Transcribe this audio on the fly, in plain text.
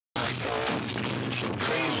some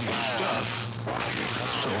crazy stuff.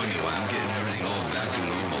 So anyway, I'm getting everything all back to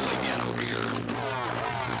normal again over here.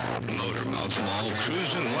 Motor mouth mall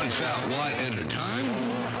cruising, one fat watt at a time.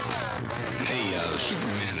 Hey,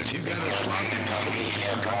 Superman, if you got a sloppy puppy,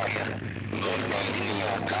 motor mouth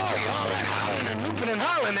mall, call you all that howling and whooping and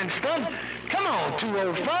hollering and stuff. Come on,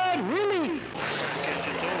 205, really? I guess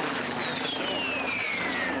it's over.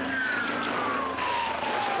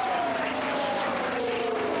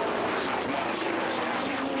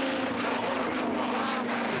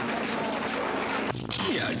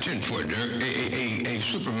 Yeah, 10-4 there. Hey,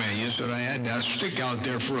 Superman, you said I had that stick out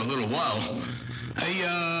there for a little while. Hey,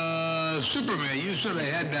 Superman, you said I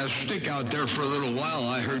had that stick out there for a little while.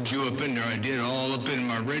 I heard you up in there. I did all up in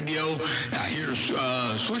my radio. I hear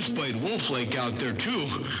Switchblade Wolflake out there,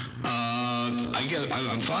 too.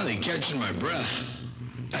 I'm finally catching my breath.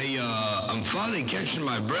 I'm finally catching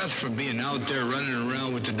my breath from being out there running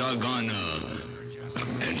around with the doggone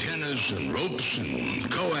antennas and ropes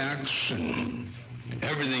and coax and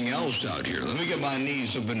everything else out here. Let me get my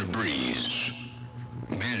knees up in the breeze.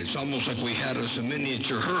 Man, it's almost like we had us a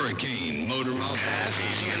miniature hurricane. Motor mouth. That's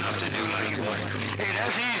easy enough to do, Lucky Boy. Hey,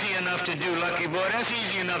 that's easy enough to do, Lucky Boy. That's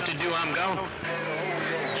easy enough to do, I'm gone.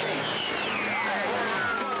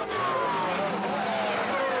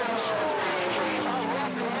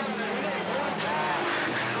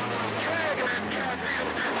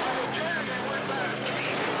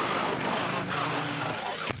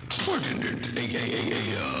 400,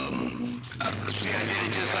 see, I did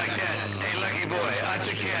it just like that. Hey, Lucky Boy, I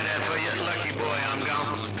took care of that for you. Lucky Boy, I'm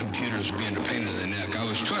gone. Computer's being a pain in the neck. I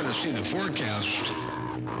was trying to see the forecast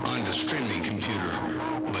on the streaming computer.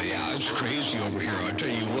 But yeah, it's crazy over here, I'll tell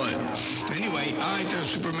you what. Anyway, all right there,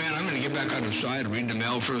 Superman, I'm going to get back outside, read the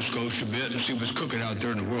mail for a skosh a bit, and see what's cooking out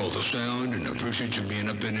there in the world of sound, and I appreciate you being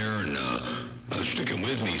up in there and sticking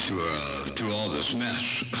with me through all this mess.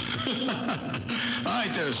 All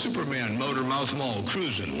right there, Superman, Motor Mouth Mall,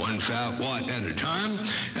 cruising one fat watt at a time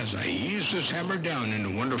as I ease this hammer down in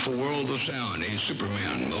the wonderful world of sound. Hey,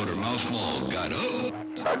 Superman, Motor Mouth Mall, got up.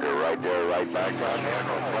 Roger, right there, right back down there.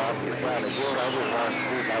 No problem. You're trying to good. I just want to see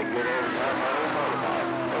if I get over my motorbike.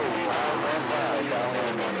 Hey, I'm on fire down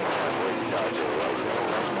there. WitchDoctor, right there,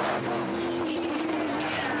 right back.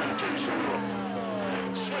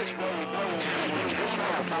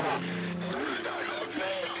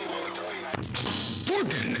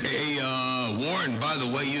 Hey, Warren, by the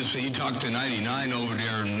way, you say you talked to 99 over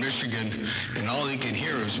there in Michigan, and all they can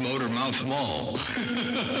hear is Motor Mouth Mall.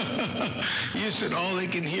 You said all they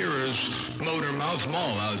can hear is Motor Mouth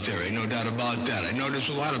Mall out there. Ain't no doubt about that. I know there's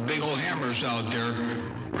a lot of big old hammers out there.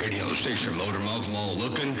 Radio station Motor Mouth Mall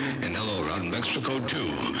looking, and hello around Mexico,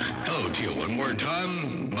 too. Hello to you one more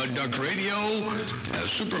time. WitchDoctor Radio,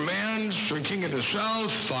 Superman, Sir King of the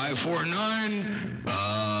South, 549.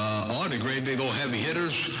 All the great big old heavy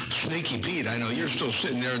hitters. Sneaky Pete, I know you're still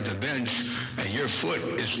sitting there at the bench, and your foot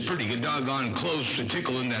is pretty doggone close to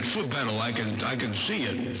tickling that foot pedal. I can see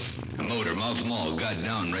it. Motor Mouth Mall got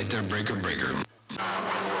down right there, breaker.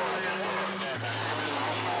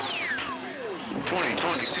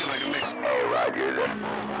 2020, see if I can mix. Hey, Roger, there.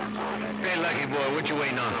 Hey, Lucky Boy, what you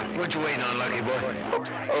waiting on? What you waiting on, Lucky Boy?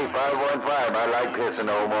 Hey, 515, I like pissing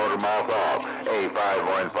old Motor Mouth off. Hey,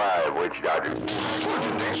 515, WitchDoctor.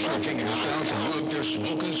 Sir King of the South, and you up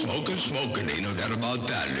there smoking. Ain't no doubt about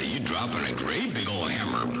that. You dropping a great big old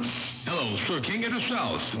hammer. Hello, Sir King of the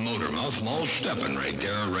South, Motor Mouth Mall stepping right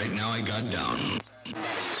there. Right now I got down.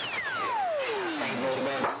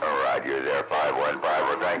 Roger there, 515.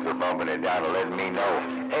 Well, thanks for bumping it down and letting me know.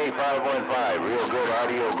 Hey, 515, real good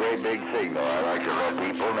audio, great big signal. I like to let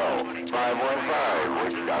people know. 515,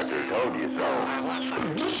 WitchDoctor told you so.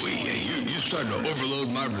 You started to overload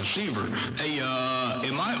my receiver. Hey,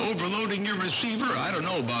 am I overloading your receiver? I don't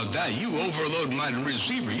know about that. You overload my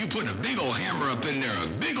receiver. You put a big old hammer up in there, a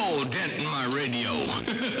big old dent in my radio.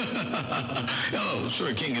 Hello,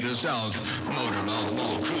 Sir King of the South, Motor Mouth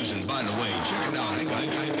Mall cruising. By the way, check it out. I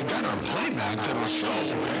got our playback to the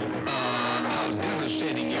show. How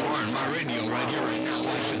devastating you are in my radio right here, right now.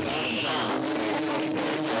 Listen.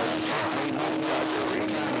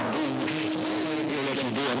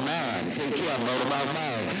 Be a man. Take you, I'm Motor Mouth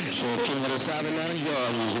Mall. So King of the South Atlanta,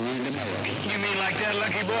 Georgia, reading the mail. You mean like that,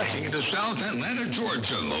 Lucky Boy? King of the South Atlanta,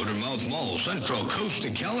 Georgia, Motor Mouth Mall, Central Coast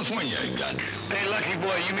of California. Got. Hey, Lucky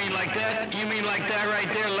Boy, you mean like that? You mean like that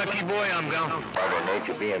right there, Lucky Boy? I'm gone. Mother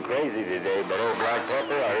Nature being crazy today, but old Black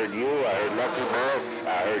Pepper, I heard you, I heard Lucky Boy,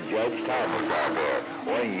 I heard Judge Thomas out there.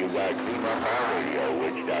 One of you guys clean up our radio,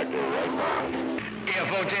 WitchDoctor, right now. Yeah,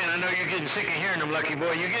 410, I know you're getting sick of hearing them, Lucky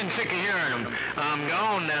Boy. You're getting sick of hearing them. I'm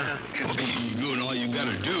gone now. You're doing all you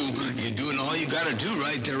gotta do. You're doing all you gotta do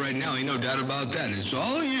right there, right now. Ain't no doubt about that. It's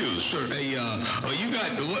all you, sir. Hey, you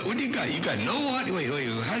got, what do you got? You got no audio? Wait,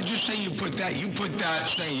 how did you say you put that? You put that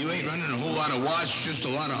saying you ain't running a whole lot of watts, just a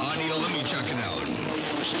lot of audio? Let me check it out.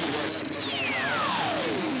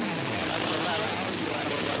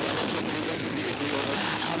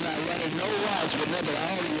 I'm not running no watts, but never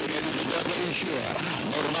audio. Sure.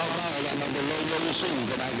 I'm on the low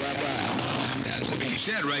receive, and I got by. That's what he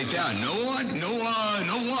said right there. No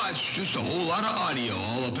watts, just a whole lot of audio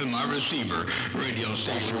all up in my receiver. Radio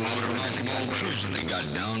station, motor, mouth, cruising. They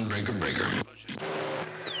got down, breaker.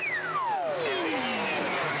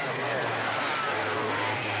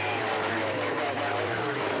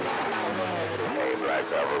 Black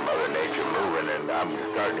Pepper, Mother Nature moving, and I'm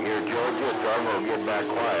starting to hear Georgia, so I'm going to get back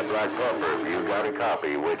quiet. Black Pepper, if you got a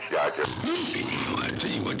copy, Witch Doctor. I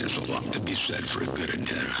tell you what, there's a lot to be said for a good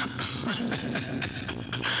antenna.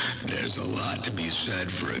 There's a lot to be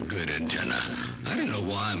said for a good antenna. I don't know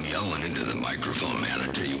why I'm yelling into the microphone, man. I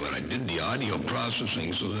tell you what, I did the audio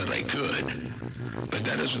processing so that I could, but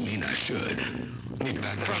that doesn't mean I should. From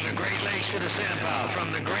the Great Lakes to the Sample,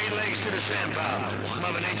 from the Great Lakes to the Sample.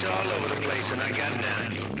 Mother Nature all over the place, and I got it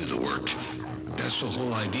down. You'll do the work. That's the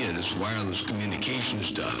whole idea, this wireless communication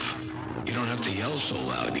stuff. You don't have to yell so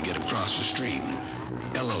loud to get across the street.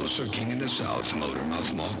 Hello, Sir King in the South, motor,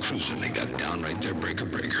 mouth, mall, cruising. They got down right there, breaker.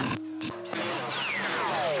 Hey,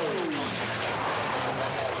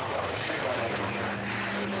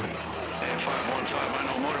 515, I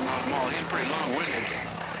know Motor Mouth Mall, he's pretty long-winded.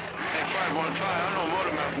 Hey, 515, I know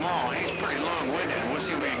Motor Mouth Mall, he's pretty long-winded. We'll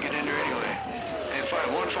see if we can get in there anyway. Hey,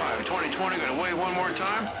 515, 2020, gonna wave one more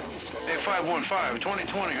time? Hey, 515,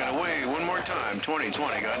 2020, gonna wave one more time.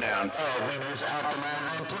 2020, got down.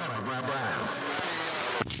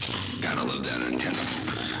 Gotta love that antenna.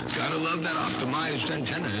 Gotta love that optimized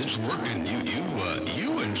antenna. It's working.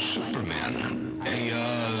 You and Superman. Hey,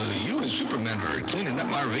 you and Superman are cleaning up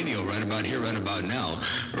my radio right about here, right about now.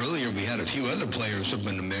 Earlier we had a few other players up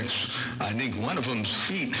in the mix. I think one of them's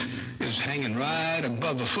feet is hanging right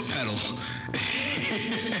above a foot pedal.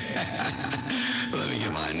 Let me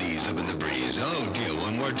get my knees up in the breeze. Oh dear,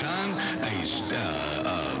 one more time. Hey,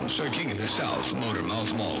 Sir King of the South, motor,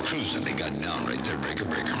 mouth, mall, cruising. They got down right there,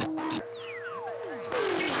 breaker.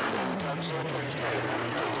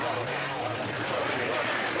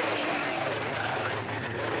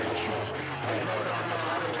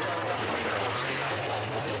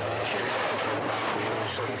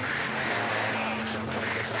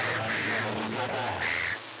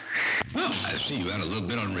 Well, I see you had a little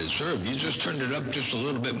bit on reserve. You just turned it up just a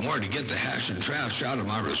little bit more to get the hash and trash out of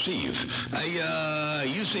my receive.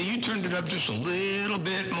 You say you turned it up just a little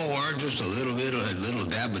bit more, just a little bit, a little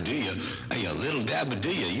dab-a-do-ya. Hey, a little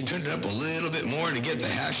dab-a-do-ya. You turned it up a little bit more to get the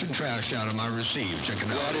hash and trash out of my receive. Check it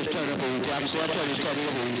out. Yeah, I just turned up every time. So I turned this up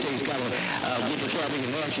every day. It's kind of get the traffic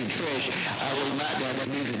and hash and trash. I will not down. That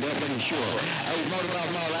means it's definitely sure. Hey, Motor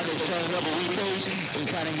Mouth Mall, I just turned it up a weekdays and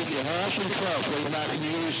kind of get the hash and trash right now in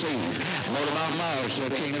your receive. Motor Mouth Mall, Sir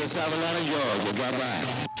King of the South, Atlanta, Georgia. Drop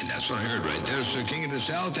by. And that's what I heard right there, Sir King of the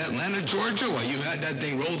South, Atlanta, Georgia. Well, you had that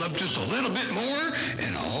thing rolled up just a little bit more,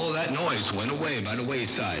 and all that noise went away by the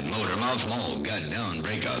wayside. Motor Mouth Mall got down,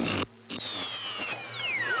 break up.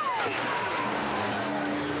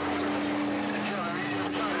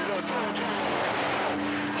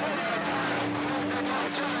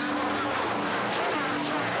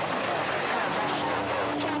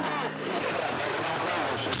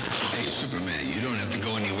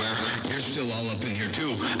 Still all up in here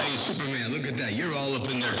too. Hey, Superman, look at that. You're all up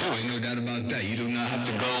in there too. Ain't no doubt about that. You do not have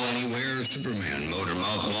to go anywhere. Superman, motor,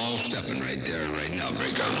 mouth, mall, stepping right there, right now.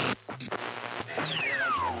 Break up.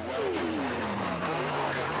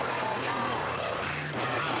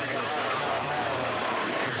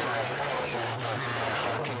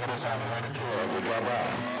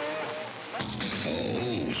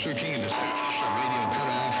 Oh, Sir King of the South. Radio cut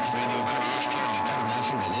off. Tell you cut him off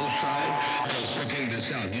on the low side. Hey, Sir King of the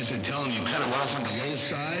South. You should tell him you cut him off on the low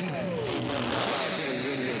side.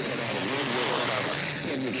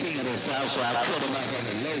 I'm the King of the South, so I cut him off on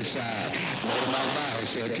the low side. Motor Mouth Mall,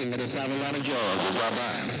 Sir King of the South, Atlanta, Georgia. Drop by.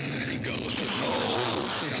 There he goes. Oh,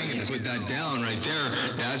 Sir King of the put that down right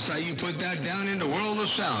there. That's how you put that down in the world of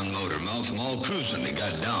sound. Motor, mouth, mall, cruising. They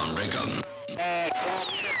got down. Break up.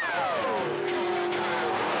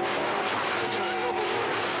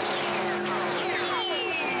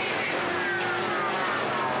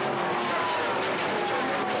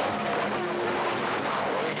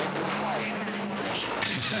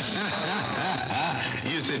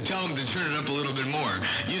 You said said, tell him to turn it up a little bit more.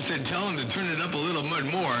 You said, tell him to turn it up a little bit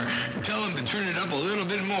more. Tell him to turn it up a little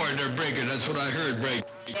bit more. They're breaking. That's what I heard, break.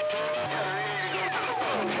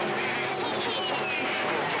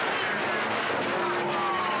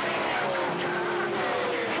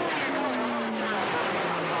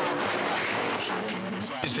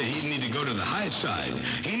 He said he needs to go to the high side.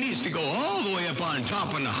 He needs to go all the way up on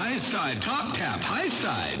top on the high side, top tap, high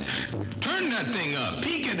side. Turn that thing up,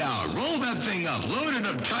 peek it out, roll that thing up, load it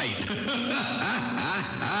up tight.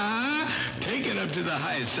 Take it up to the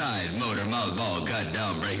high side, motor mouth ball, cut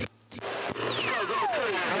down, break.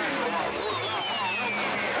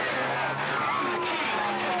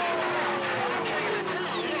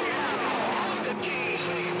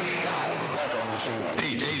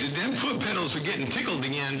 Hey, them foot pedals are getting tickled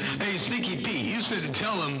again. Hey, Sneaky Pete, you said to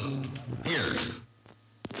tell him, here.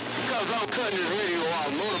 Because I'm cutting this radio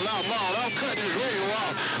off, motor mouth ball, I'm cutting this radio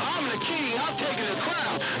off. I'm the king, I'm taking the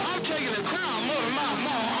crown. I'm taking the crown, motor mouth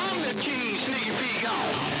ball. I'm the king, Sneaky Pete,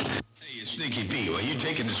 y'all. Hey, Sneaky Pete, well, you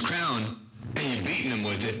taking his crown and you beating him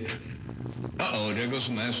with it. Uh-oh, there goes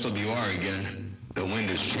my SWR again. The wind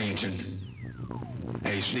is changing.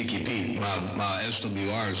 Hey, Sneaky Pete, my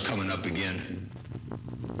SWR is coming up again.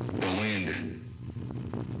 The wind.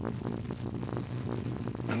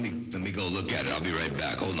 Let me go look at it. I'll be right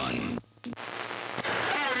back. Hold on. Take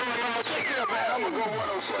care, man. I'm gonna go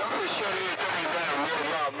 107. I'm gonna shut everything down.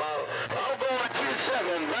 I'm going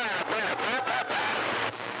 27.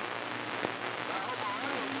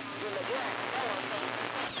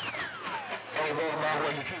 Hey, boy, my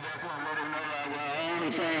way, you keep that one, let him know that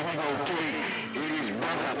only thing we gonna take is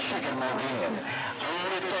butter chicken again.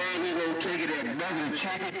 Only thing we gonna take is that butter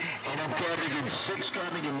chicken and I'm carrying 6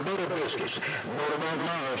 coming in butter biscuits. Butter my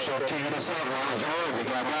mouth, so take it aside when I was already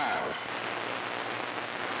got out.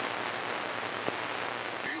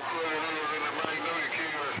 You put it in the Magnolia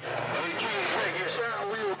Killers. Hey, King Snake, you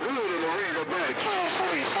sound real good in the ring back. King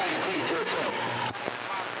Snake, St. Pete, what's up?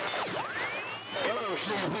 Hello,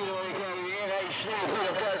 Sneaky Pete, ain't coming in. Hey, Sneaky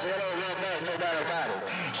Pete, because it ain't right now, no doubt about it.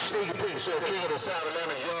 Sneaky Pete, so King of the South of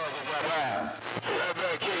Lemon, Georgia, got out. Right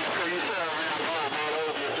back, King Snake, you sound real good, man. I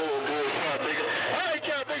hope you're doing good, Cat Bigger. Hey,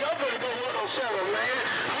 Cat Bigger, I'm gonna go 107, man.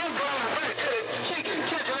 I'm going back to the chicken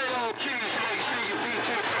kitchen, ain't on King Snake, Sneaky Pete,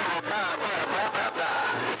 2 bye.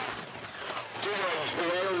 Two ways, I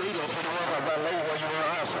don't need no for the work of my lady when you were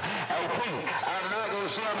answer. Hey, Pete, I'm not gonna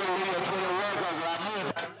say I'm gonna leave for the work of I knew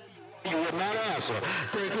you would not answer.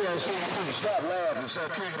 Take care, CP. Stop laughing. So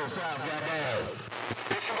King of the South got down.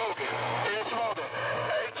 It's smoking. It's smoking.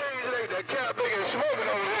 Hey, King Snake, that Cat Bigger smoking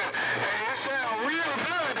over there. Hey, it sound real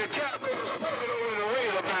good. The Cat Bigger smoking over in the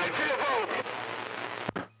razorback.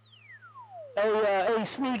 Hey,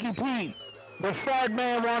 Sneaky Pete, the fat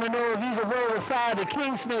man want to know if he's a roll aside the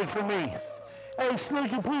King Snake for me. Hey,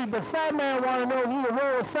 Sneaky Pete, the fat man want to know if he's a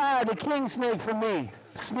roll aside the King Snake for me.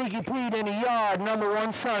 Sneaky Pete in the yard,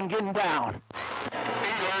 #1 son getting down. He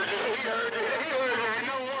heard you.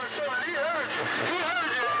 No more son. He heard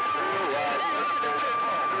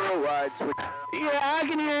you. Yeah, I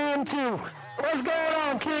can hear him too. What's going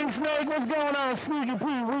on, King Snake? What's going on, Sneaky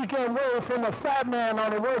Pete? Weekend away from the fat man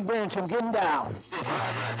on the workbench and getting down.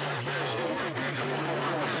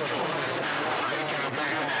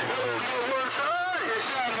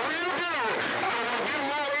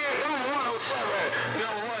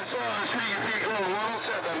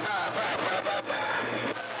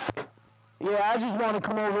 Yeah, I just want to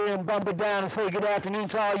come over here and bump it down and say good afternoon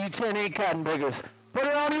to all you 10-8 cotton biggers. Put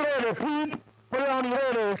it on the order, Pete. Put it on the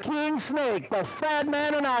order. King Snake, the fat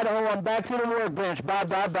man in Idaho, and back to the workbench. Bye. You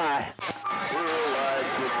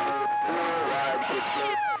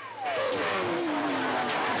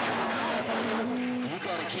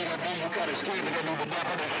gotta keep it down. You gotta stay with it on the back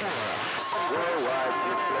of the shore.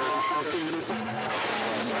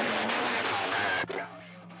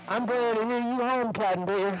 I'm glad to hear you home, cotton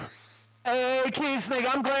bigger. Hey, King Snake,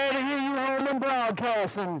 I'm glad to hear you home and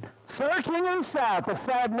broadcasting. Sir King of the South, the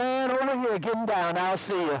fat man over here getting down. I'll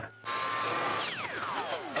see you.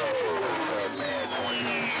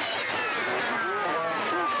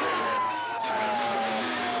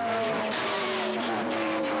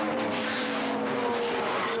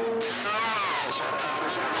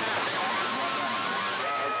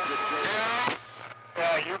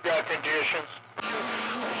 Yeah, you got conditions.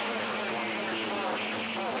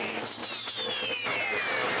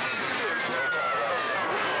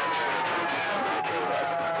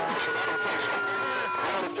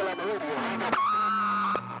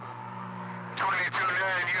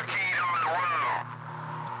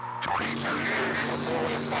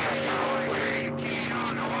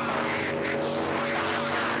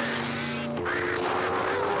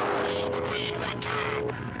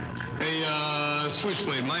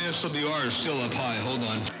 Switchblade, my SWR is still up high. Hold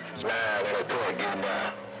on. Nah, let it go again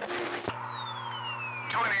now.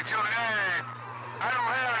 22-9. I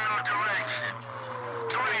don't have no direction.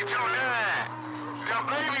 22-9. The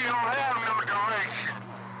baby don't have no direction.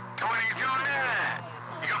 22-9.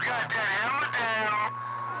 You got that hammer down.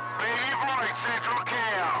 Baby boy, Central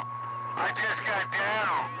Cal. I just got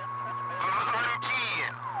down.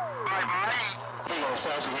 Unkeying. Bye-bye. Hello,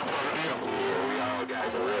 Sassy, we put it in. Yeah, we all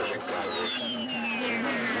got the rest of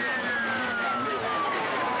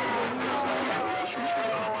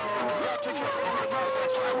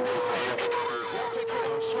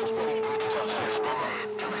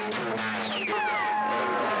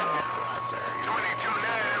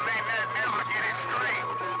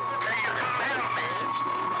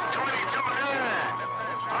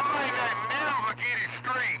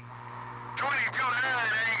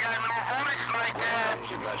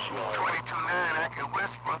I can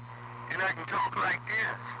whisper, and I can talk like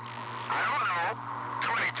this. I don't know.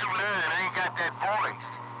 22-9, I ain't got that voice.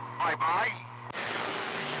 Bye-bye.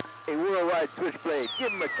 A worldwide Switchblade,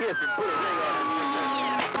 give him a kiss and put a ring on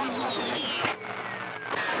his finger.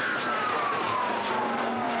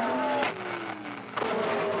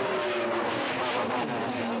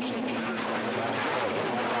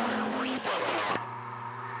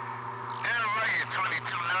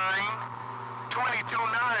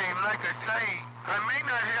 Like I say, I may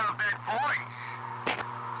not have that voice.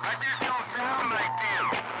 I just don't sound like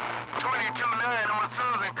them. 22-9, I'm a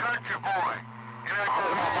southern country boy. And I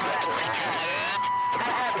have that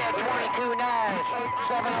 22-9,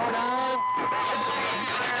 709.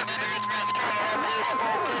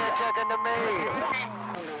 Checking the mail.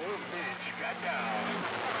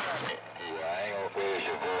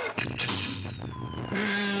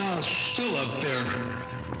 Yeah, still up there.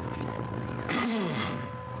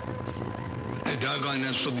 The doggone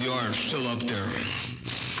SWR is still up there.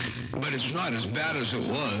 But it's not as bad as it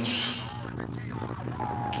was.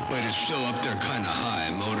 But it's still up there kind of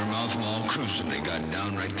high. Motor mouth mall cruising. They got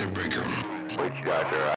down right there, breaker. WitchDoctor.